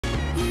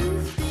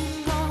You've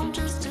been gone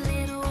just a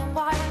little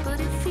while, but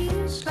it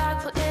feels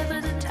like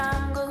forever. The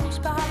time goes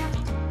by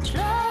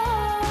slowly.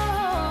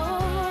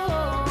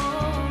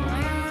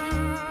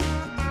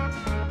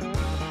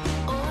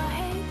 Oh, I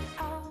hate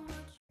how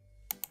much.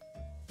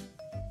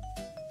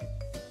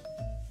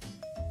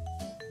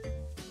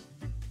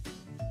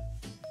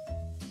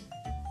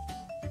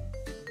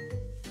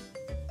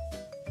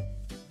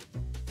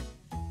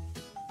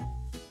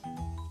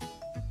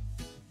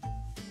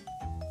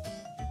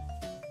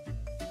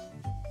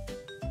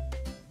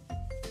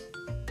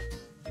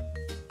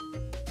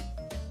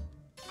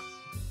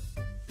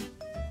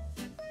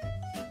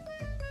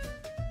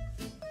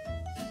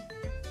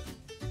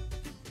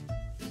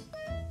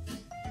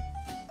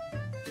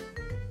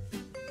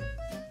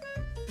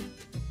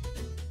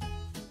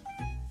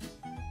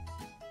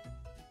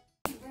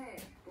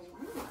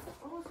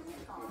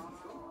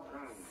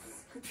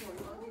 그쵸,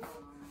 이거는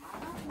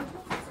안 하고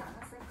하지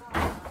않았을까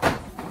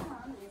생각만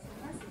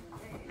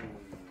말씀인데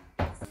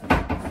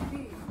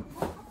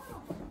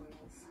하더라고요.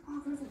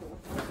 그래서 뭐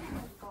어떻게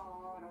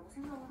할까라고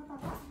생각을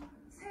하다가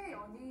새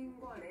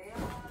연인과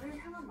레아를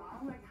향한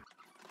마음을 다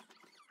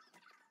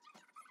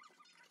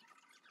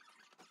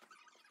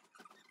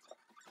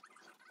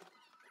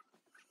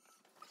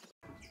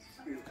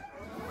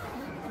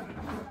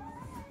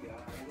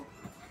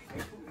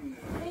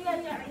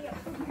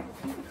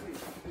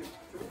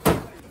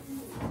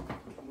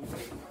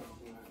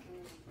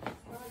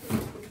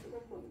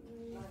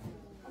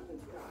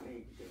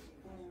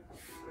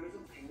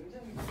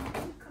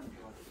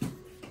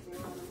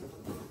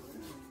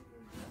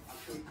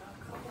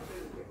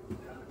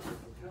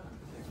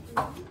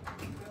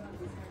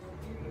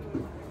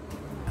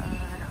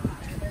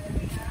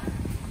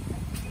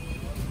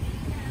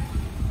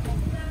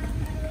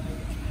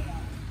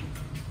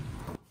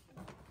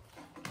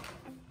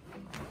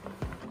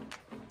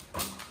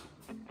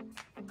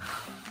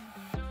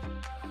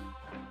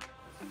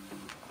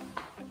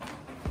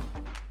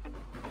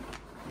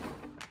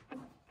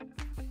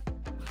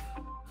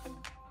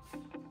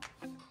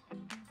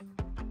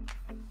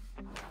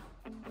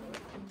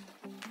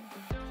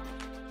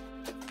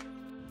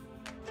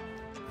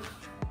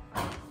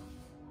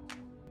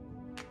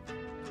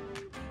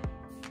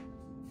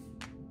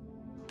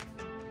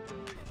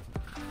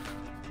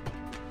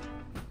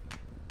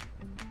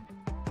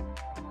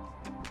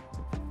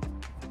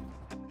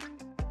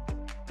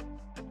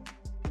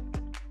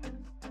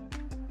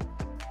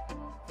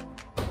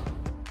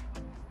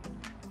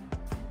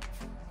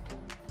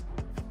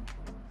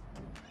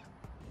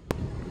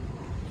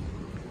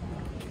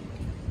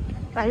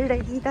빨래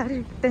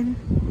기다릴 땐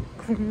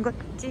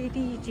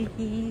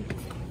군것질이지.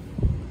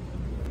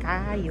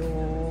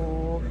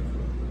 가요.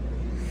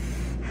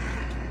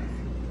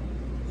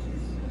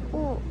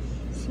 오,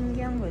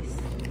 신기한 거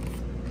있어.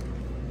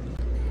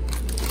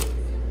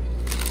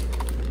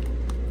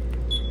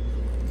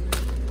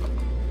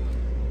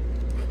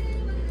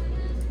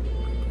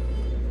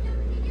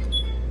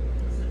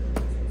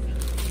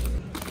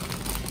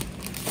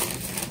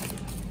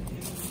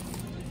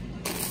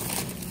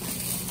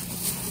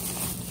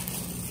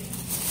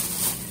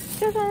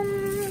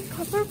 짜잔!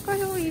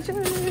 가볼까요? 이제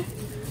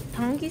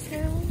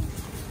당기세요.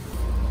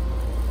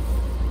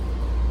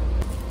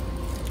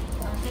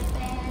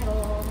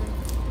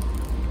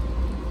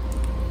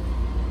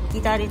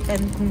 기다릴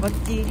땐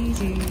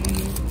군것질이지.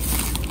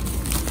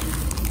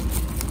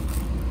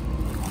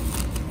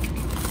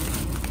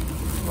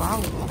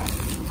 와우.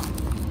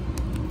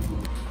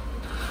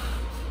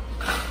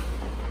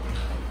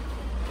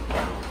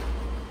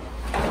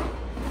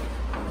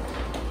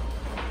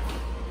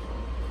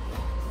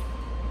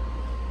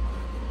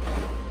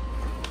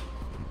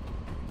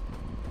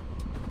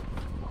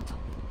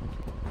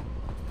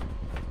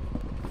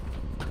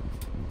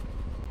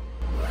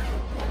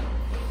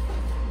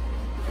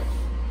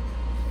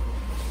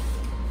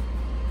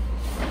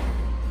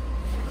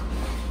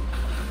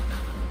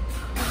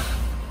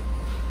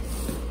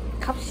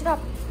 갑시다.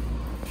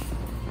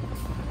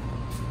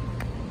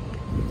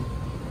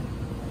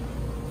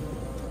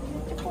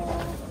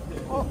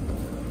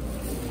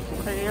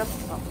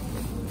 걸렸어.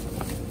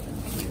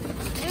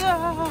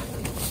 으아.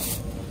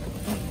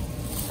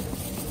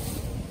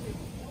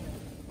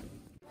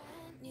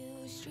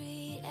 New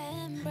street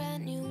and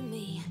brand new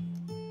me.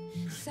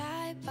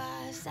 Side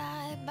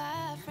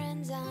by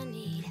friends I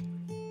need.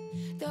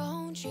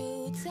 Don't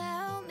you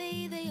tell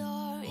me that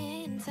you're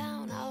in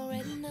town. I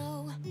already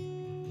know.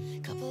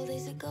 Couple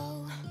days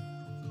ago.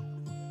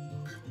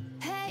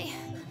 Hey,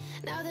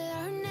 now that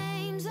our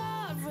names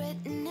are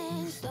written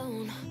in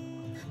stone,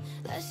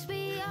 let's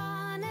be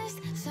honest,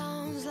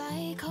 sounds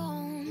like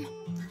home.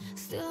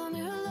 Still I'm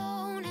here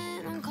alone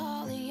and I'm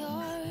calling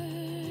your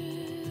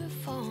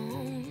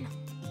phone.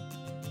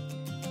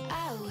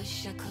 I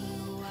wish I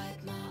could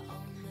wipe my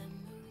own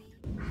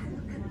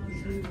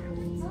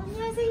memory.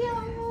 안녕하세요.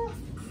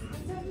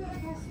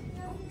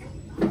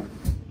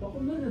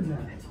 조금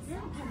늦었네.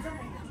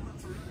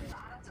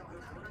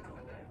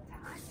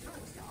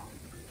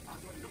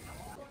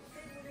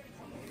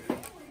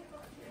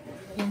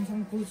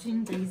 영상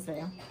보신 적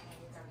있어요?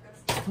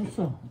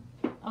 봤어.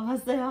 아,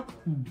 봤어요?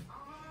 응.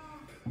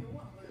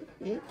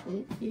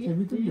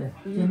 재밌던데.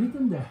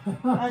 재밌던데.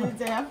 아,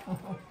 진짜요?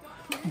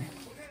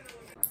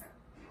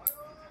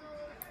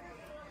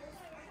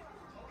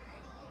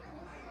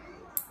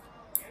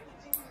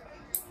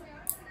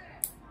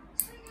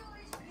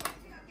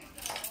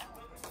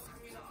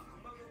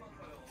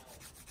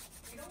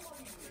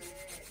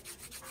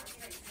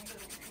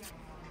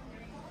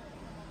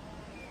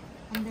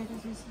 안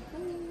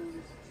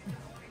내려주시고.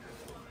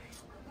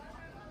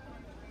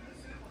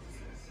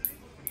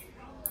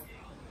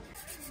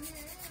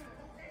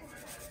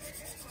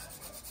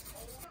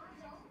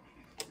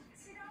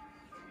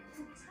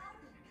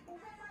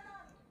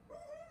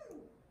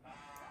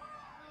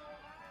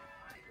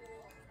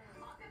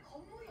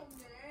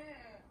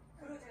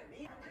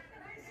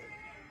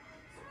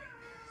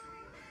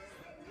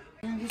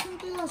 그냥 무슨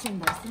뜻하시면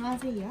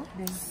말씀하세요.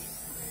 네.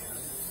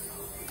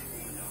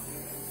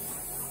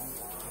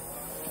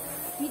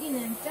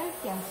 길이는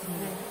짧게 하시네요.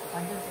 네,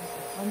 완전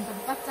짧게.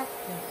 완전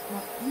바짝게.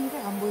 막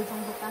흰색 안 보일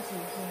정도까지.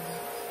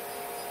 네.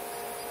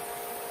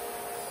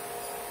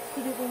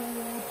 그리고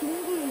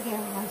둥글게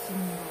하시는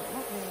거예요?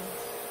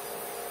 네.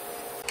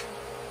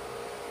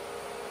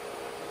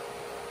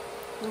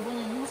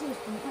 요번에는 하시고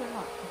싶은 컬러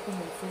어떤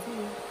거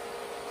있으세요?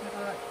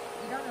 제가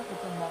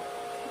일하면서 좀 막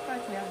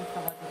색깔 제약이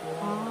있어가지고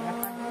아,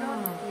 약간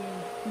이런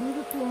느낌.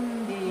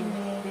 누드톤 네,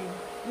 느낌의 네.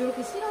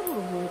 이렇게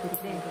시럽으로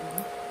보여드릴게요. 네.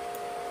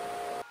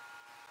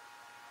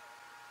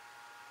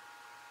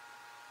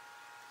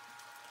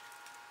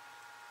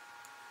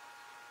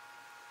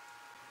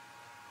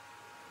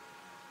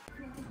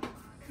 그러면.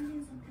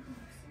 틀린 선택은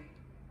없어.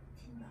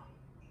 틴다.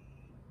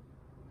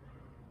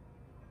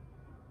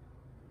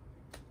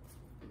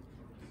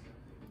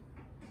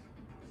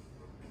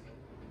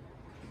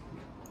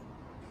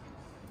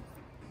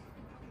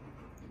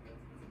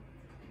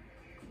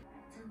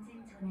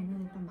 전쟁 전에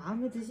그러면 일단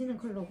마음에 드시는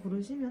컬러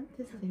고르시면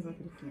테스트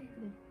해봐드릴게요.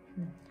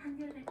 네.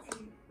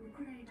 한결같이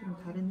우크라이나 좀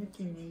다른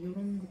느낌의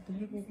이런 것도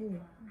해보고.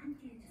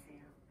 함께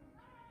해주세요.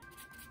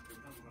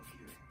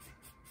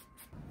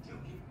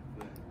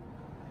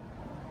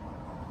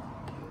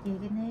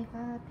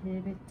 얘네가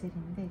벨벳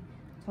젤인데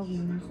저기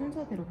있는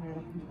순서대로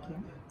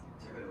발라드릴게요.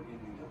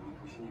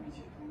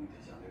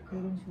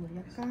 이런 식으로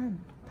약간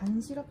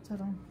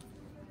반시럽처럼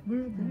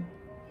묽은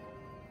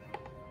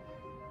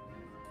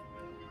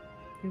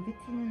여기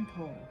티는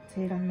더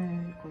제일 안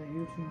날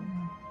거예요, 요즘은.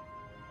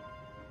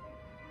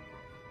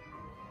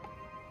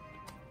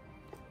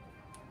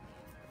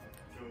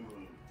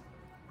 지원군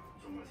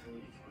정말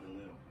생일이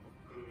깊어졌네요.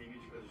 그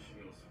이미지까지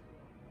신경 쓰고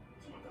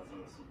정말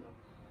따뜻했습니다.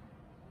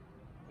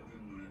 애들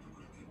눈에도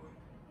그렇게 보여.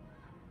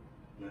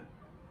 네?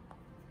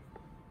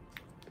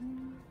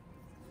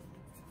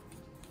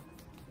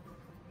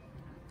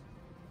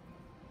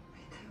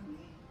 배타용이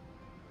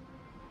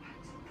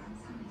완전 딴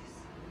사람이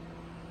됐어.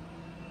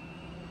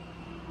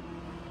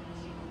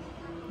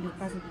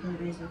 여기까지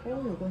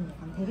벨벳이고 요건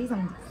약간 대리석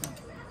느낌.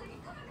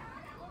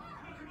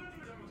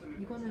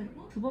 이거는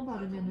두 번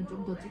바르면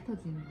좀 더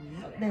짙어지는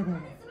거예요?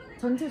 네네.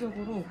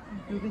 전체적으로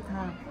여기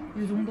다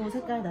이 정도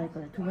색깔 날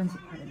거예요. 두 번씩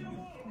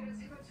바르면.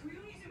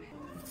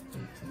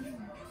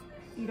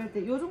 이럴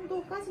때 이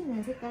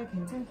정도까지는 색깔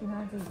괜찮긴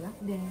하세요?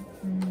 네.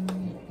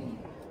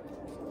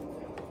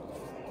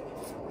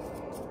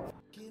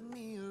 Give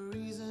me a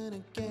reason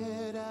to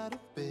get out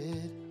of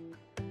bed.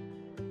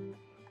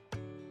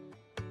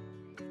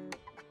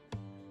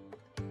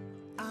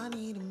 I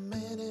need a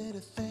minute to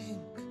think,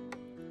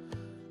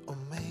 or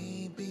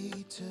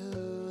maybe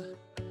two.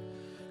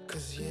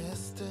 'Cause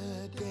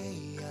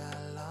yesterday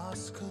I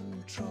lost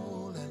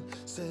control and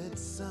said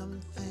some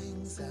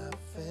things I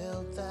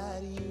felt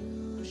that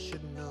you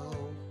should know.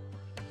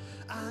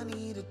 I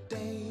need a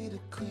day to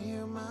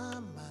clear my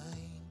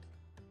mind.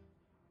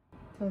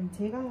 전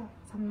제가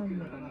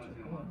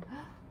삼남매라가지고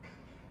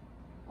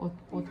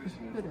어떻게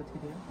성별이 어떻게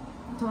돼요?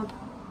 저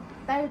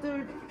딸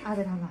둘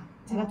아들 하나.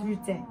 제가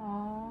둘째.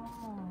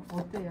 아,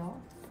 어때요?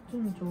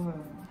 좀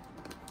좋아요.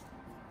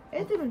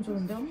 애들은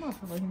좋은데 엄마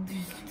아빠가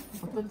힘들죠.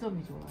 어떤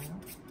점이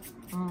좋아요?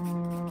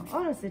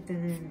 어렸을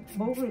때는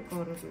먹을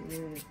거를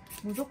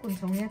무조건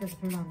정해야 돼서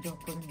별로 안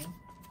좋았거든요.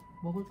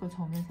 먹을 거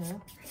정해서요?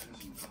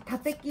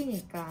 다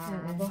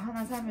뺏기니까 네. 뭐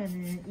하나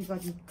사면은 이거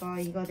네 거,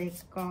 이거 내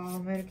거,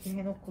 뭐 이렇게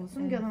해놓고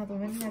숨겨놔도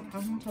맨날 다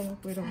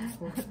훔쳐먹고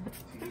이러고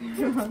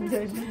그러면 안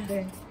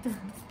되는데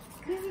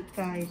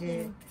크니까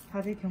이제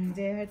다들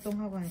경제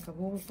활동하고 하니까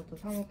먹을 것도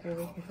사 먹고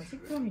이렇게 해서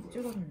식탐이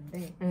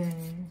줄었는데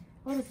네.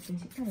 어렸을 땐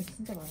식탐이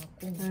진짜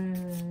많았고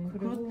네.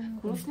 그리고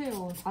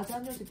그렇대요.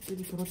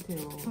 다자녀들이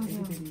그렇대요.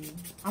 맞아요. 애들이.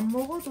 안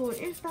먹어도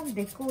일단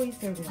내 거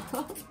있어야 돼요.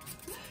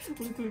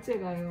 우리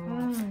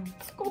둘째가요.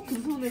 꼭 그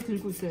손에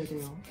들고 있어야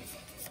돼요.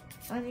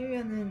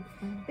 아니면은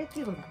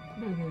뺏기거든요.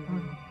 네네네.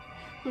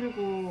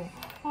 그리고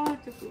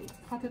이제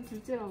같은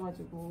둘째라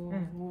가지고 네.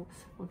 뭐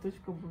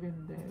어떠실까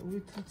모르겠는데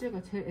우리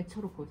둘째가 제일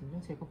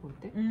애처롭거든요. 제가 볼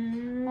때.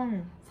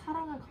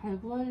 사랑을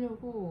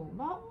갈구하려고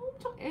막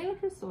엄청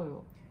애를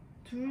써요.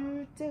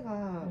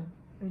 둘째가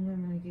네.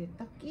 왜냐면 이게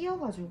딱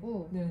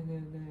끼어가지고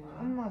네네네.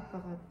 엄마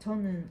아빠가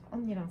저는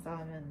언니랑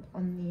싸우면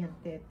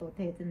언니한테 또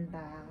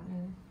대든다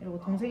이러고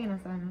동생이랑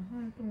싸우면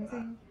아,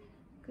 동생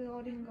그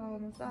어린 거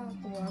뭐 싸우고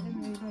뭐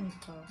하겠노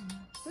이러니까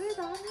왜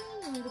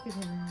나는 이렇게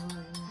되는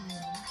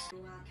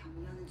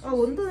거예요.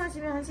 원돈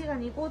하시면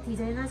 1시간이고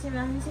디자인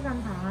하시면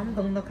 1시간 반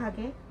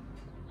넉넉하게.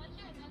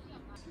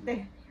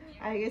 네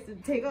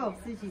알겠습니다. 제가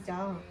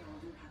없으시죠?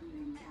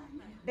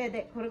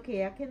 네네 그렇게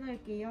예약해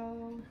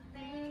놓을게요.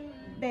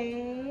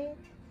 네.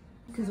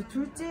 그래서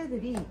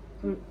둘째들이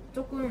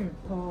조금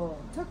더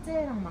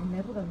첫째랑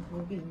막내보다는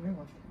그게 있는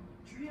것 같아요.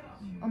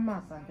 엄마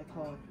아빠한테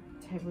더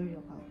잘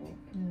보이려고 하고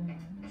정말.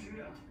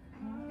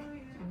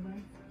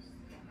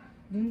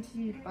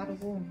 눈치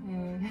빠르고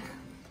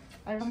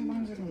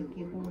알랑방구도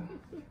끼고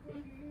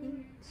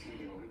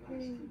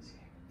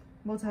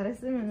뭐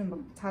잘했으면 막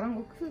잘한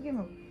거 크게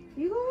막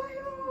이거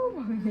봐요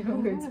막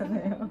이런 거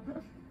있잖아요.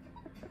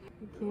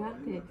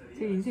 걔한테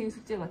제 인생의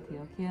숙제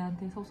같아요.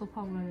 걔한테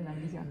섭섭함을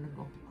남기지 않는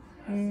거.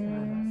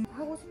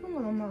 하고 싶은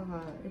건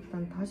엄마가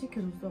일단 다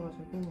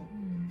시켜줬어가지고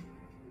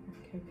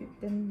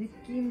결핍된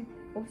느낌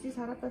없이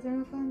자랐다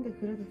생각하는데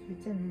그래도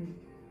둘째는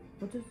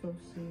어쩔 수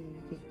없이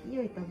이게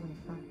끼어있다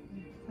보니까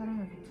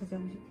사랑을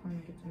독차지하고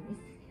싶어하는 게 좀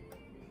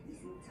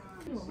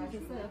있어요. 뭐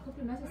마셨어요?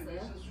 커피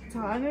마셨어요? 저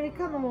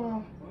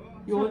아메리카노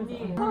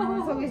요언니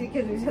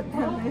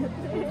소개시켜주셨다는.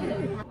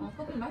 아,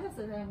 커피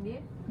마셨어요,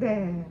 사장님?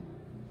 네.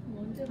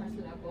 언제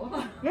마시려고?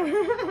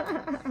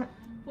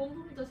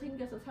 본품도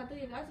생겨서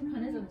사드기가 아직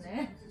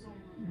편해졌네.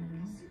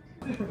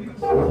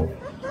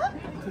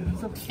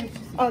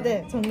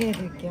 네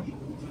정리해드릴게요.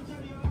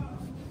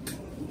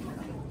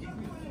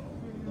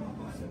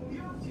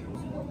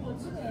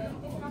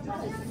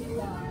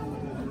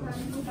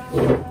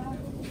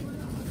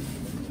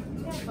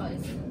 태아가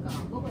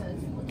있으니까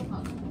먹어야지.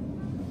 어떡하나.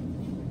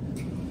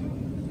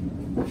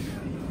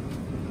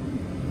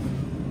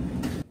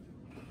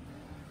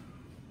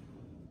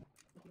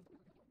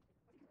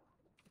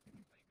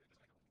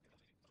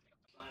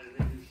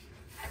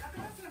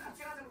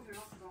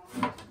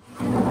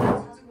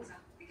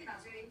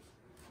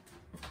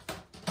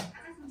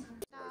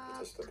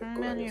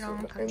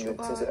 당면이랑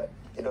다추가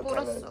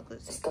불었어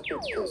그지?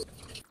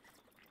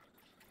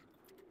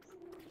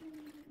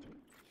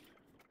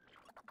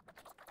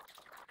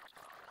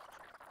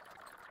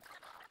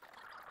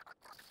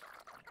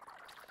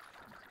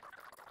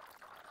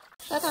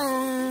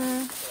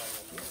 짜잔!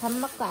 밥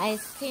먹고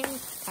아이스크림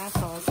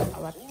가서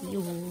사왔디요.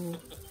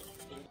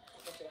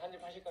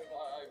 한입 하실까요?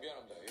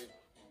 미안합니다.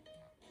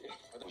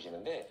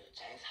 보시는데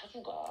제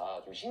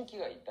사주가 좀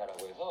신기가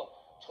있다라고 해서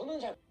저는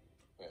잘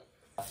왜요?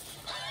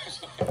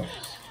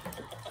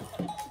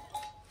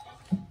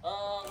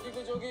 우리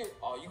그 저기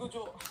이거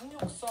저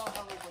한역사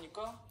하는 거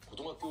보니까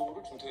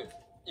고등학교를 중퇴.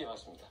 예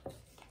맞습니다.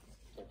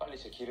 빨리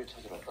제 길을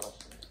찾으러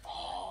떠났습니다.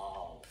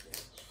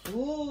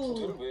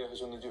 중퇴를 왜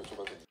하셨는지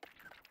여쭤봐도.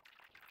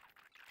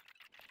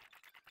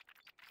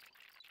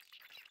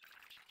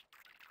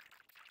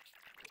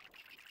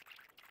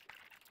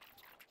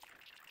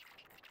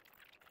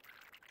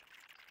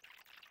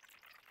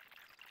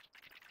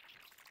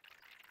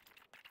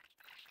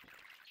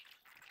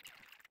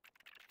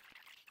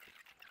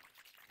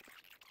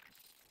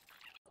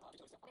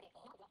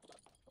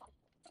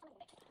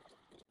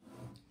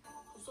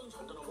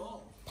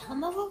 다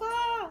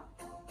먹어가!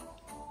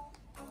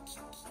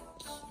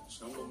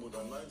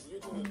 지난번보다 많이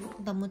주겠죠.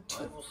 너무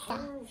춥다.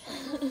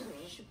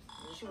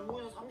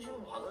 25년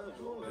 30은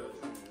받아야죠.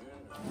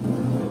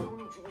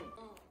 형님 지금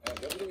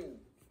여기는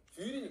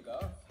주일이니까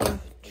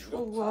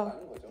추워.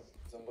 아는 거죠.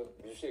 그래서 한번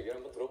미주 씨 얘기를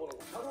한번 들어보는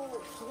거.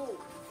 하루 수고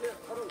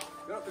하루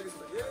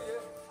연락드리겠습니다.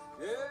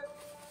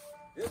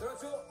 예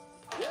전화죠.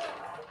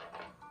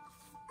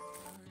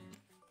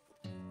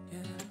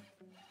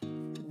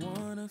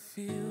 Wanna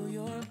feel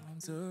your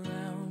arms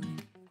around me.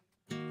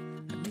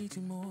 I need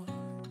you more,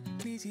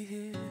 need you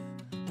here,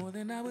 more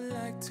than I would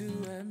like to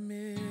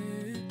admit.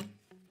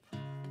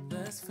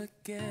 Let's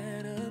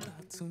forget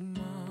about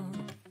tomorrow.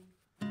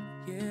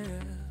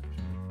 Yeah,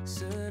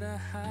 should I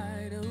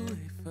hide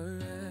away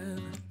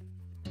forever?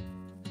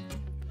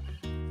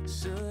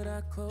 Should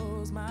I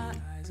close my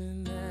eyes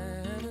and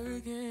never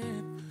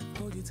again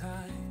hold you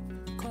tight,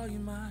 call you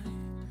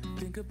mine,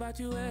 think about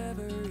you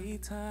every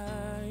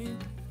time?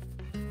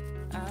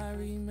 I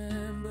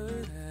remember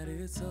that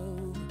it's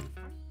over.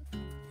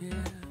 Yeah,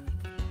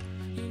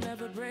 you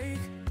never break,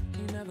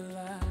 you never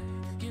lie,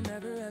 you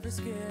never ever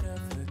scared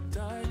of the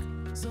dark.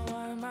 So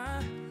why am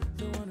I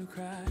the one who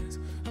cries?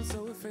 I'm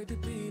so afraid to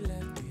be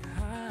left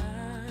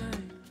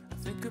behind. I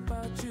think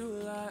about you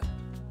a lot.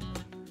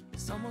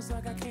 It's almost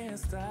like I can't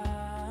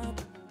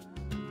stop,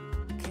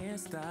 can't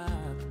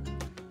stop.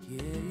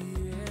 Yeah,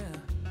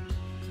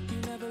 you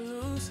never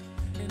lose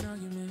an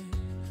argument,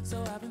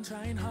 so I've been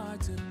trying hard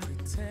to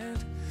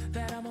pretend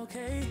that I'm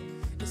okay.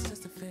 It's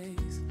just a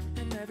phase,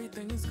 and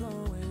everything's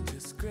going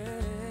just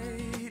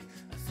great.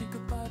 I think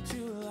about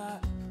you a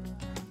lot.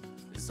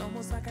 It's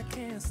almost like I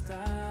can't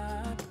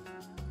stop,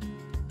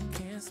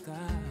 can't stop.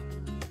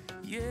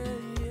 Yeah,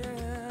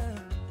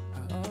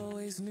 I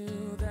always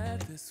knew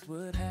that this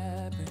would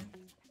happen.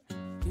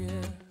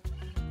 Yeah,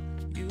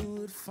 you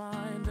would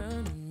find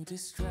a new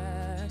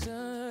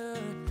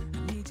distraction.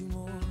 I need you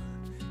more,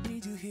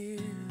 need you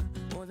here,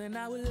 more than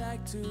I would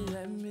like to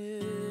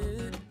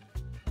admit.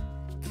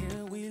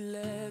 Can we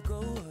let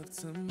go of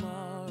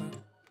tomorrow?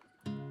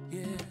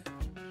 Yeah,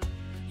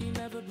 you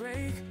never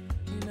break,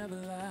 you never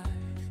lie,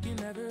 you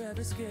never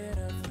ever scared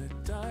of the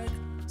dark.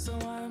 So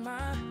why am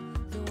I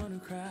the one who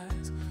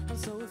cries? I'm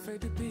so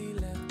afraid to be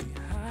left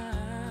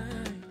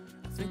behind.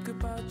 I think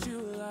about you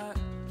a lot.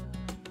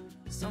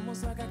 It's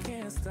almost like I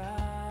can't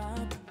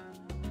stop.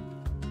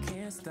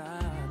 Can't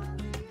stop.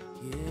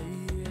 Yeah,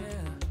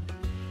 yeah.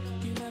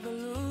 You never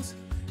lose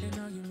an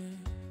argument.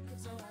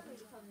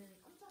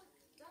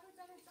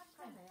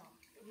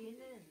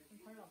 얘는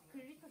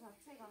글리터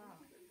자체가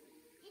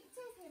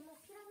입체 세모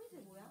피라미드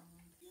모양?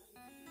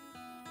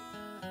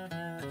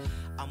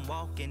 I'm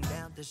walking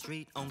down the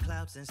street on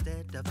clouds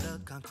instead of the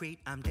concrete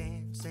I'm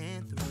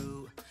dancing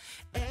through.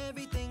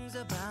 Everything's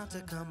about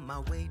to come my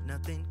way.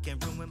 Nothing can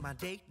ruin my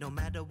day, no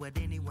matter what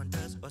anyone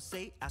does or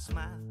say. I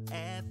smile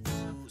at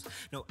fools.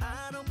 No,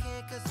 I don't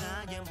care, cause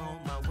I am on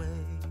my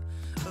way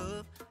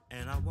up,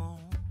 and I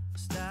won't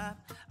stop,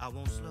 I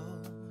won't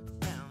slow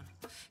down.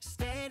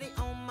 Steady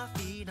on my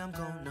feet, I'm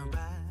gonna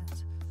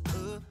rise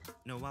up.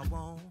 No, I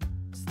won't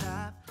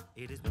stop,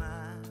 it is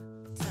my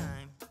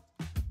time.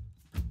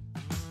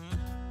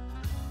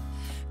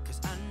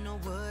 I know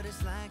what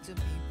it's like to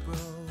be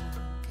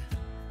broke.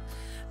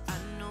 I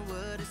know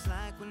what it's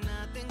like when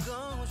nothing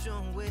goes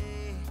your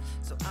way.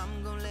 So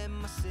I'm gonna let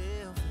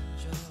myself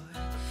enjoy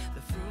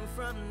the fruit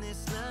from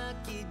this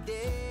lucky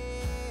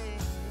day.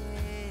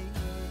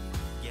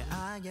 Yeah,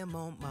 I am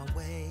on my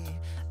way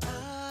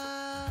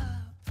up,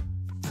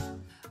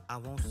 I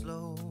won't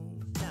slow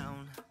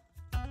down.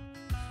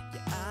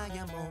 Yeah, I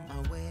am on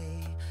my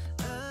way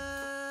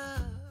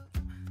up,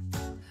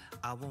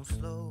 I won't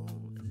slow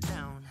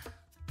down.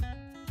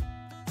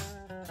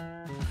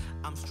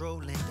 I'm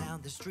strolling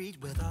down the street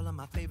with all of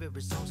my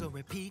favorite songs on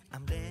repeat.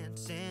 I'm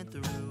dancing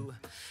through.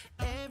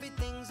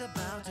 Everything's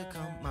about to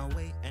come my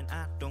way, and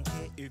I don't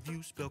care if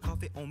you spill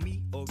coffee on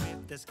me or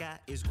if the sky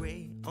is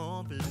gray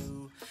or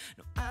blue.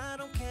 No, I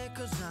don't care,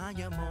 cause I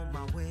am on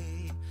my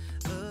way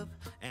up,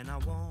 and I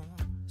won't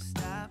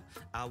stop,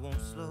 I won't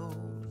slow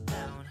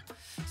down.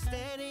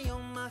 Steady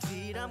on my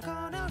feet, I'm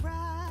gonna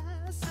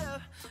rise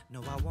up.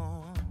 No, I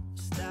won't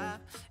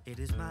stop, it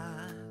is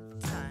my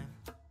time.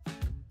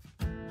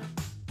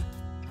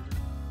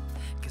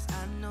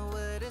 I know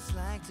what it's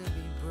like to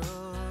be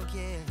broke,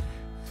 yeah.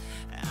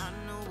 I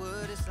know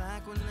what it's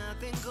like when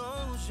nothing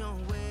goes your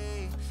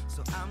way.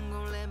 So I'm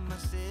gonna let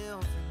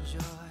myself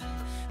enjoy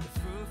the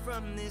fruit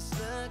from this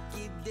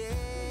lucky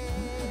day.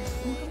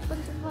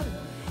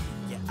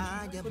 Yeah,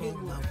 I am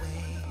on my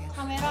way.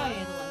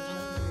 카메라에도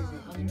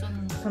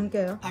완전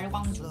담겨요? 발광.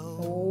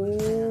 오.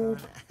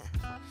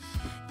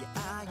 Yeah,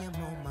 I am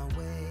on my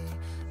way.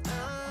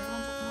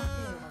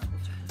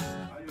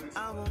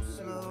 I won't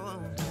slow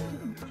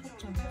down.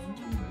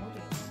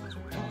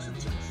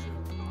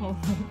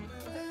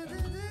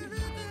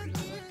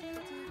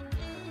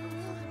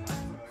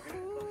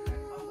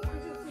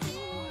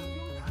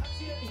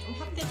 좀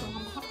확대 좀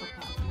한번 하고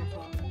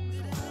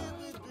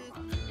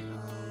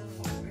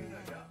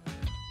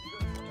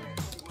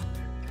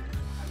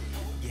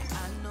Yeah,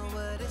 I know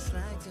what it's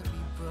like to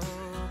be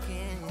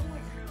broken,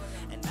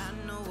 and I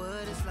know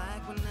what it's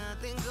like when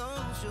nothing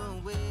goes your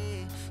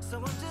way. So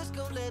I'm just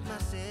gonna let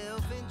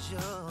myself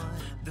enjoy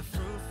the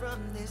fruit from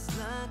this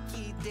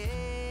lucky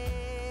day.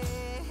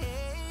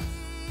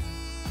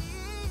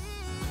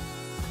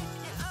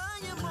 Yeah, I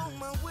am on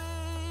my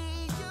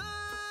way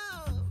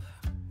up,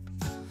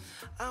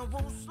 I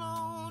won't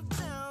slow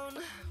down,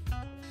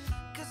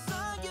 cause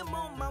I am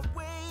on my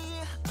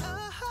way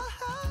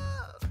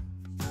up,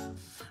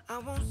 I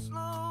won't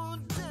slow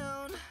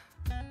down.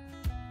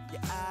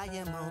 Yeah, I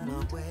am on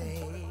my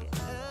way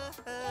up,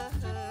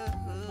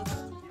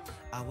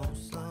 I won't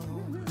slow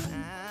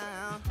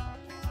down.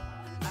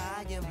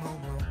 I am on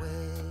my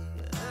way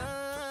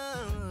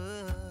up,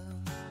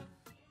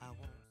 I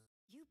won't.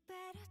 You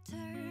better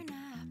turn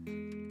up.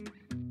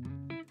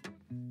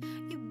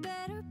 You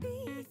better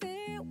be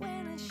there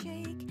when I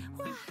shake.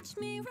 Watch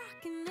me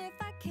rockin' if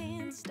I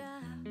can't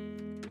stop.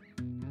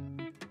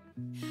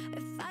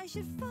 If I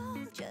should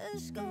fall,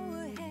 just go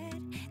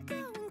ahead. Go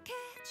and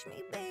catch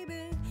me,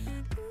 baby.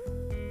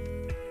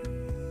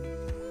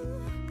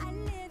 I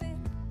live it.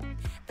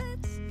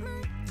 That's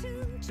my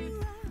tune to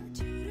out,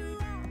 to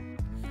out.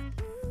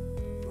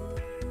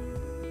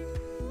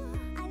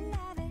 I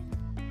love it.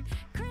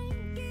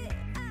 Crank it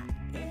up,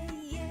 yeah,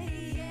 yeah,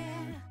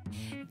 yeah.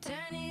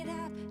 Turn it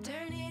up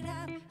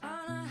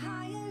on a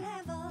higher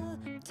level.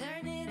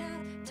 Turn it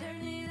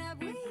up,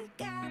 we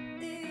got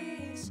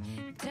this.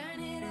 Turn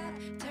it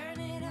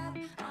up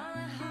on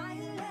a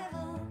higher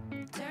level.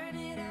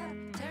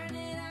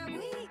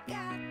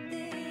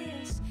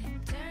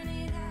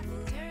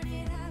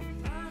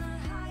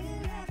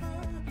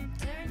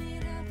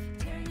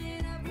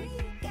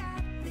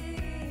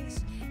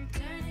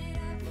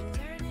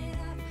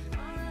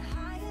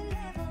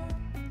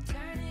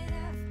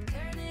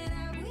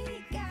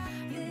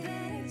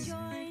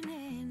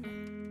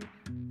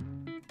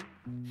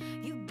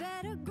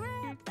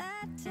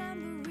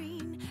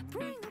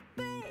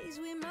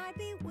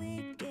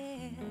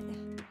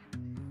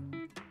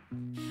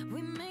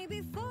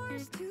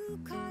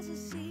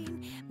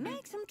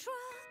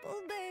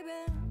 Oh, baby.